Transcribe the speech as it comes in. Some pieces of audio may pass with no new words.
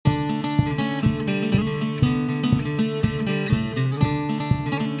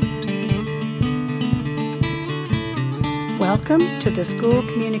Welcome to the School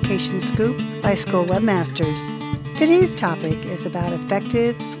Communication Scoop by School Webmasters. Today's topic is about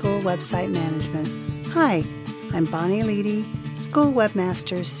effective school website management. Hi, I'm Bonnie Leedy, School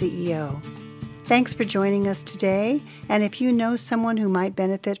Webmasters CEO. Thanks for joining us today, and if you know someone who might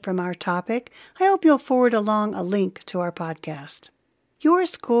benefit from our topic, I hope you'll forward along a link to our podcast. Your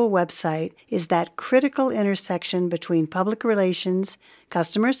school website is that critical intersection between public relations,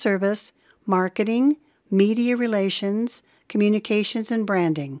 customer service, marketing, media relations, communications, and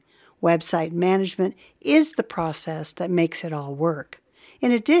branding. Website management is the process that makes it all work.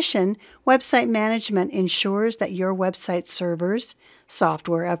 In addition, website management ensures that your website servers,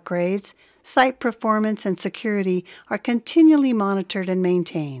 software upgrades, site performance, and security are continually monitored and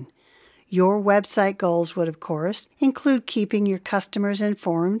maintained. Your website goals would, of course, include keeping your customers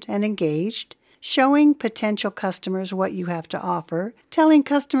informed and engaged, showing potential customers what you have to offer, telling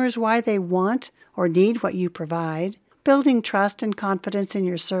customers why they want or need what you provide, building trust and confidence in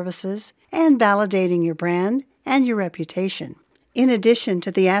your services, and validating your brand and your reputation. In addition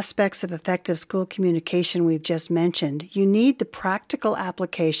to the aspects of effective school communication we've just mentioned, you need the practical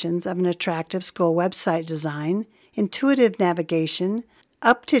applications of an attractive school website design, intuitive navigation,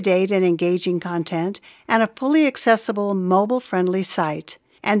 up-to-date and engaging content, and a fully accessible mobile-friendly site.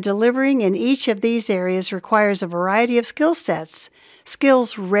 And delivering in each of these areas requires a variety of skill sets,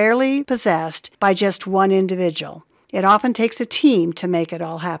 skills rarely possessed by just one individual. It often takes a team to make it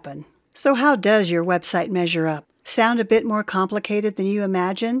all happen. So how does your website measure up? Sound a bit more complicated than you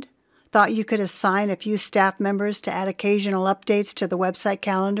imagined? Thought you could assign a few staff members to add occasional updates to the website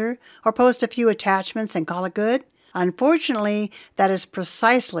calendar or post a few attachments and call it good? Unfortunately, that is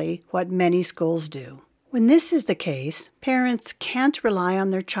precisely what many schools do. When this is the case, parents can't rely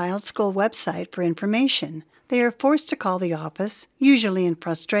on their child's school website for information. They are forced to call the office, usually in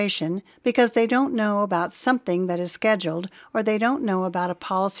frustration, because they don't know about something that is scheduled or they don't know about a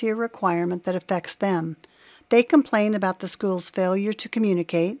policy or requirement that affects them. They complain about the school's failure to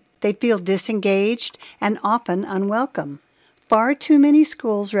communicate. They feel disengaged and often unwelcome. Far too many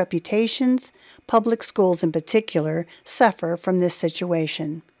schools' reputations, public schools in particular, suffer from this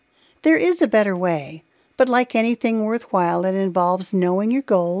situation. There is a better way, but like anything worthwhile, it involves knowing your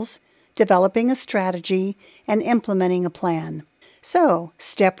goals, developing a strategy, and implementing a plan. So,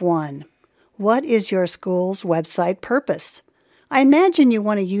 step 1. What is your school's website purpose? I imagine you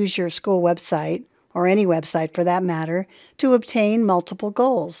want to use your school website, or any website for that matter, to obtain multiple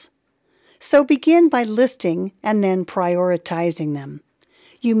goals. So begin by listing and then prioritizing them.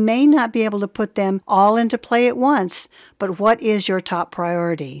 You may not be able to put them all into play at once, but what is your top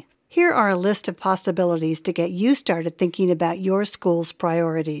priority? Here are a list of possibilities to get you started thinking about your school's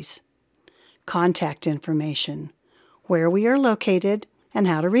priorities. Contact information, where we are located, and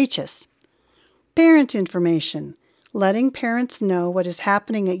how to reach us. Parent information, letting parents know what is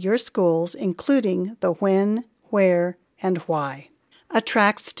happening at your schools, including the when, where, and why.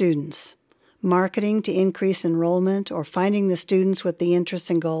 Attract students, marketing to increase enrollment or finding the students with the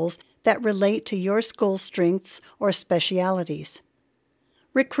interests and goals that relate to your school's strengths or specialities.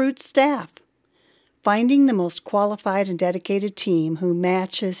 Recruit staff, finding the most qualified and dedicated team who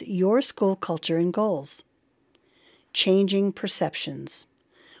matches your school culture and goals. Changing perceptions,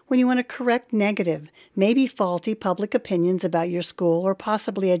 when you want to correct negative, maybe faulty public opinions about your school or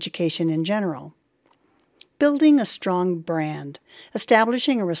possibly education in general. Building a strong brand,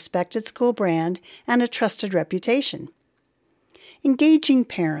 establishing a respected school brand and a trusted reputation. Engaging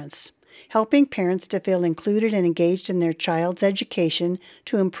parents, helping parents to feel included and engaged in their child's education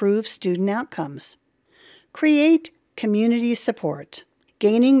to improve student outcomes. Create community support,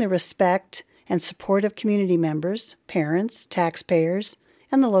 gaining the respect and support of community members, parents, taxpayers,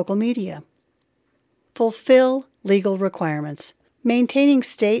 and the local media. Fulfill legal requirements, maintaining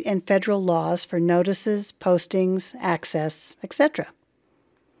state and federal laws for notices, postings, access, etc.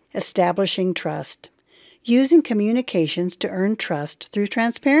 Establishing trust, using communications to earn trust through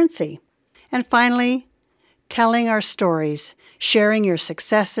transparency. And finally, telling our stories, sharing your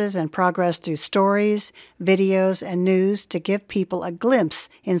successes and progress through stories, videos, and news to give people a glimpse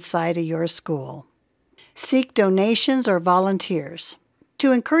inside of your school. Seek donations or volunteers,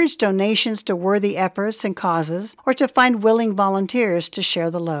 to encourage donations to worthy efforts and causes, or to find willing volunteers to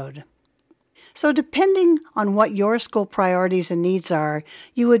share the load. So depending on what your school priorities and needs are,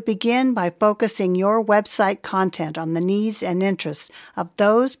 you would begin by focusing your website content on the needs and interests of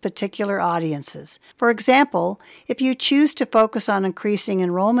those particular audiences. For example, if you choose to focus on increasing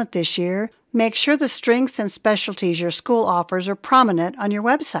enrollment this year, make sure the strengths and specialties your school offers are prominent on your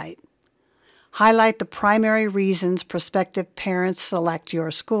website. Highlight the primary reasons prospective parents select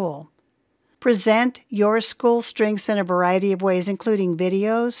your school. Present your school strengths in a variety of ways, including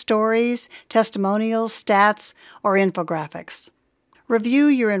videos, stories, testimonials, stats, or infographics. Review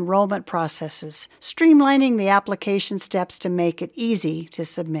your enrollment processes, streamlining the application steps to make it easy to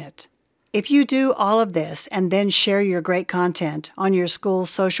submit. If you do all of this and then share your great content on your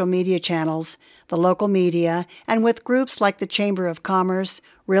school's social media channels, the local media, and with groups like the Chamber of Commerce,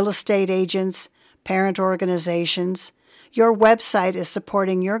 real estate agents, parent organizations, your website is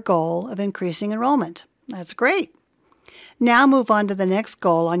supporting your goal of increasing enrollment. That's great. Now move on to the next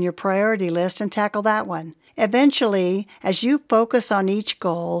goal on your priority list and tackle that one. Eventually, as you focus on each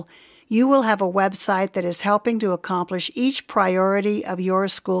goal, you will have a website that is helping to accomplish each priority of your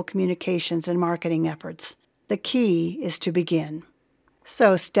school communications and marketing efforts. The key is to begin.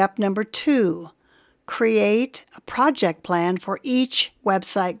 So, step number 2, create a project plan for each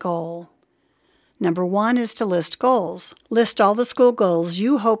website goal. Number 1 is to list goals. List all the school goals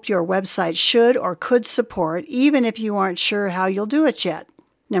you hope your website should or could support, even if you aren't sure how you'll do it yet.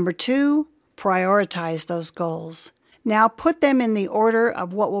 Number 2, prioritize those goals. Now put them in the order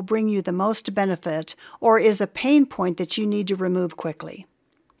of what will bring you the most benefit or is a pain point that you need to remove quickly.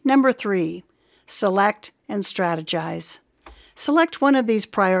 Number 3, select and strategize. Select one of these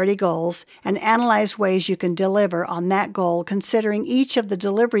priority goals and analyze ways you can deliver on that goal, considering each of the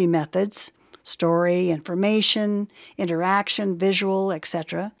delivery methods, story, information, interaction, visual,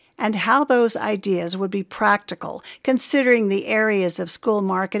 etc., and how those ideas would be practical, considering the areas of school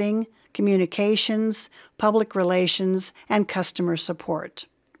marketing, communications, public relations, and customer support.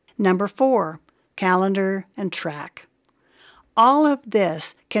 Number 4, calendar and track. All of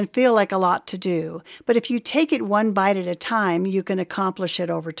this can feel like a lot to do, but if you take it one bite at a time, you can accomplish it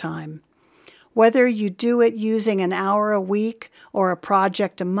over time. Whether you do it using an hour a week or a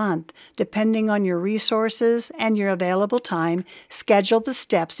project a month, depending on your resources and your available time, schedule the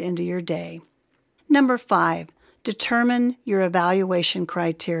steps into your day. Number 5, determine your evaluation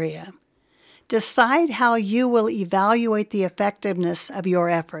criteria. Decide how you will evaluate the effectiveness of your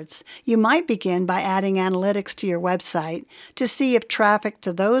efforts. You might begin by adding analytics to your website to see if traffic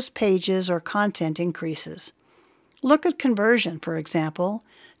to those pages or content increases. Look at conversion, for example.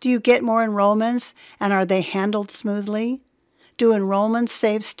 Do you get more enrollments, and are they handled smoothly? Do enrollments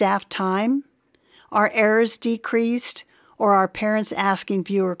save staff time? Are errors decreased, or are parents asking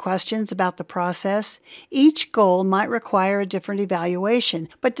fewer questions about the process? Each goal might require a different evaluation,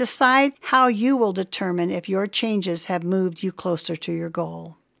 but decide how you will determine if your changes have moved you closer to your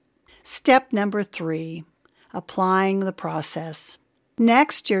goal. Step number 3, applying the process.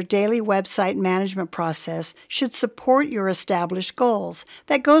 Next, your daily website management process should support your established goals.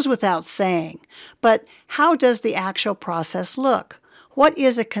 That goes without saying, but how does the actual process look? What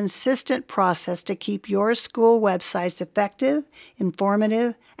is a consistent process to keep your school websites effective,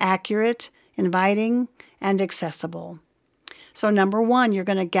 informative, accurate, inviting, and accessible? So number 1, you're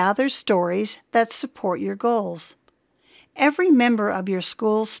going to gather stories that support your goals. Every member of your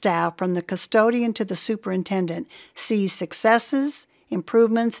school staff, from the custodian to the superintendent, sees successes,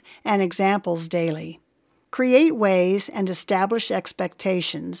 improvements, and examples daily. Create ways and establish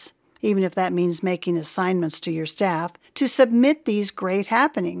expectations, even if that means making assignments to your staff, to submit these great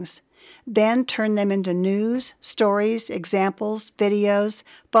happenings. Then turn them into news, stories, examples, videos,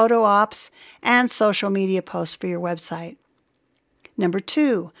 photo ops, and social media posts for your website. Number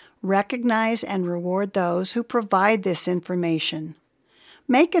 2, recognize and reward those who provide this information.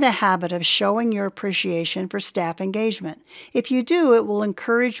 Make it a habit of showing your appreciation for staff engagement. If you do, it will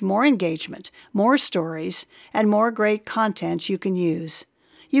encourage more engagement, more stories, and more great content you can use.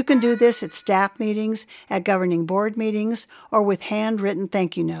 You can do this at staff meetings, at governing board meetings, or with handwritten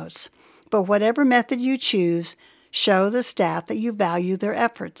thank you notes. But whatever method you choose, show the staff that you value their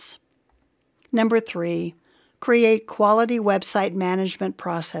efforts. Number 3, create quality website management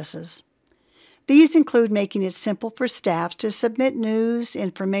processes. These include making it simple for staff to submit news,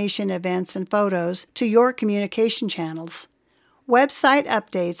 information, events, and photos to your communication channels. Website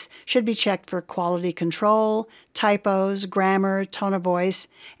updates should be checked for quality control, typos, grammar, tone of voice,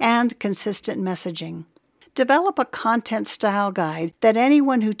 and consistent messaging. Develop a content style guide that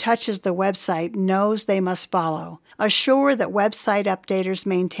anyone who touches the website knows they must follow. Assure that website updaters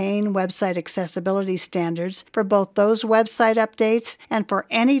maintain website accessibility standards for both those website updates and for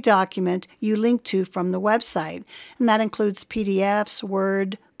any document you link to from the website, and that includes PDFs,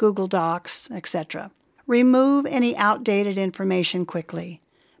 Word, Google Docs, etc. Remove any outdated information quickly.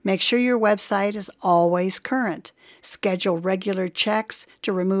 Make sure your website is always current. Schedule regular checks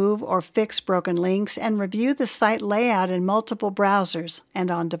to remove or fix broken links, and review the site layout in multiple browsers and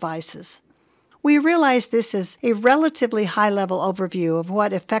on devices. We realize this is a relatively high-level overview of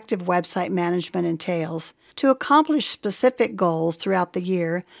what effective website management entails. To accomplish specific goals throughout the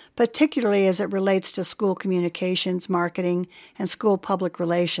year, particularly as it relates to school communications, marketing, and school public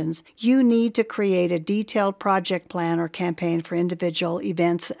relations, you need to create a detailed project plan or campaign for individual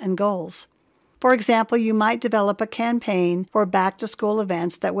events and goals. For example, you might develop a campaign for back-to-school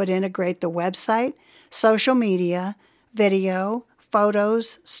events that would integrate the website, social media, video,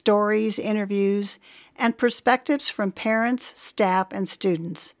 photos, stories, interviews, and perspectives from parents, staff, and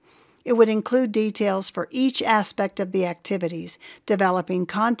students. It would include details for each aspect of the activities, developing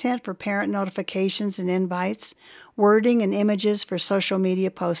content for parent notifications and invites, wording and images for social media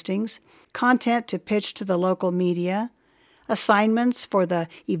postings, content to pitch to the local media, assignments for the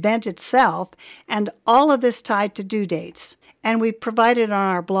event itself, and all of this tied to due dates. And we provided on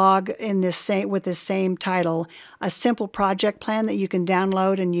our blog with this same title a simple project plan that you can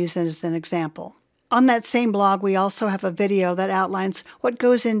download and use as an example. On that same blog, we also have a video that outlines what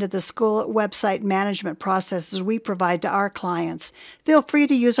goes into the school website management processes we provide to our clients. Feel free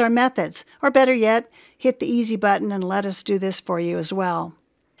to use our methods, or better yet, hit the easy button and let us do this for you as well.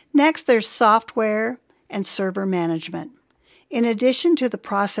 Next, there's software and server management. In addition to the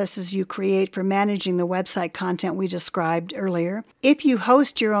processes you create for managing the website content we described earlier, if you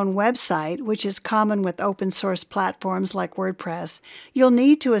host your own website, which is common with open source platforms like WordPress, you'll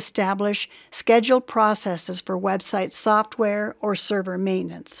need to establish scheduled processes for website software or server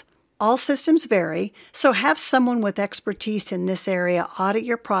maintenance. All systems vary, so have someone with expertise in this area audit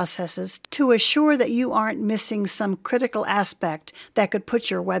your processes to assure that you aren't missing some critical aspect that could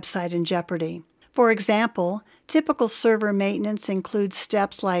put your website in jeopardy. For example, typical server maintenance includes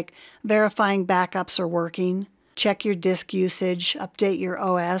steps like verifying backups are working, check your disk usage, update your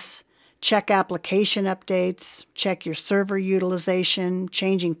OS, check application updates, check your server utilization,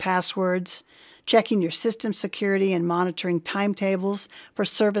 changing passwords, checking your system security and monitoring timetables for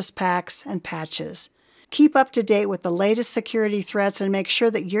service packs and patches. Keep up to date with the latest security threats and make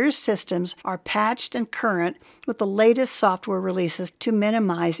sure that your systems are patched and current with the latest software releases to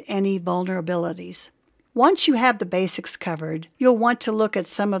minimize any vulnerabilities. Once you have the basics covered, you'll want to look at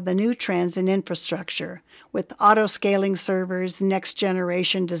some of the new trends in infrastructure, with auto-scaling servers,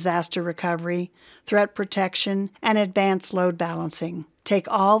 next-generation disaster recovery, threat protection, and advanced load balancing. Take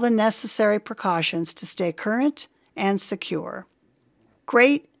all the necessary precautions to stay current and secure.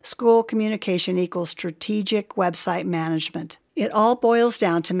 Great school communication equals strategic website management. It all boils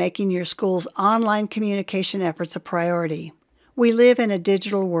down to making your school's online communication efforts a priority. We live in a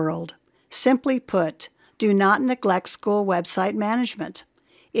digital world. Simply put, do not neglect school website management.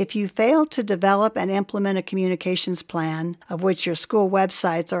 If you fail to develop and implement a communications plan, of which your school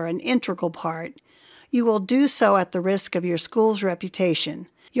websites are an integral part, you will do so at the risk of your school's reputation.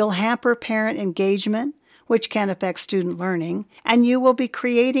 You'll hamper parent engagement, which can affect student learning, and you will be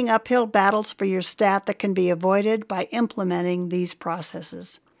creating uphill battles for your staff that can be avoided by implementing these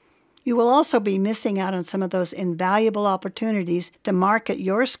processes. You will also be missing out on some of those invaluable opportunities to market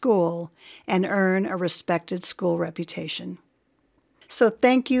your school and earn a respected school reputation. So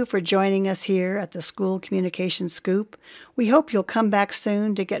thank you for joining us here at the School Communication Scoop. We hope you'll come back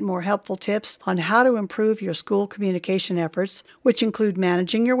soon to get more helpful tips on how to improve your school communication efforts, which include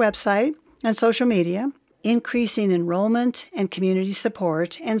managing your website and social media, increasing enrollment and community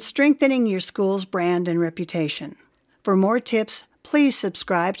support, and strengthening your school's brand and reputation. For more tips, please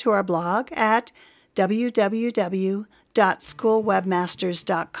subscribe to our blog at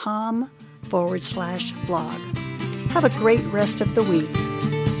www.schoolwebmasters.com/blog. Have a great rest of the week.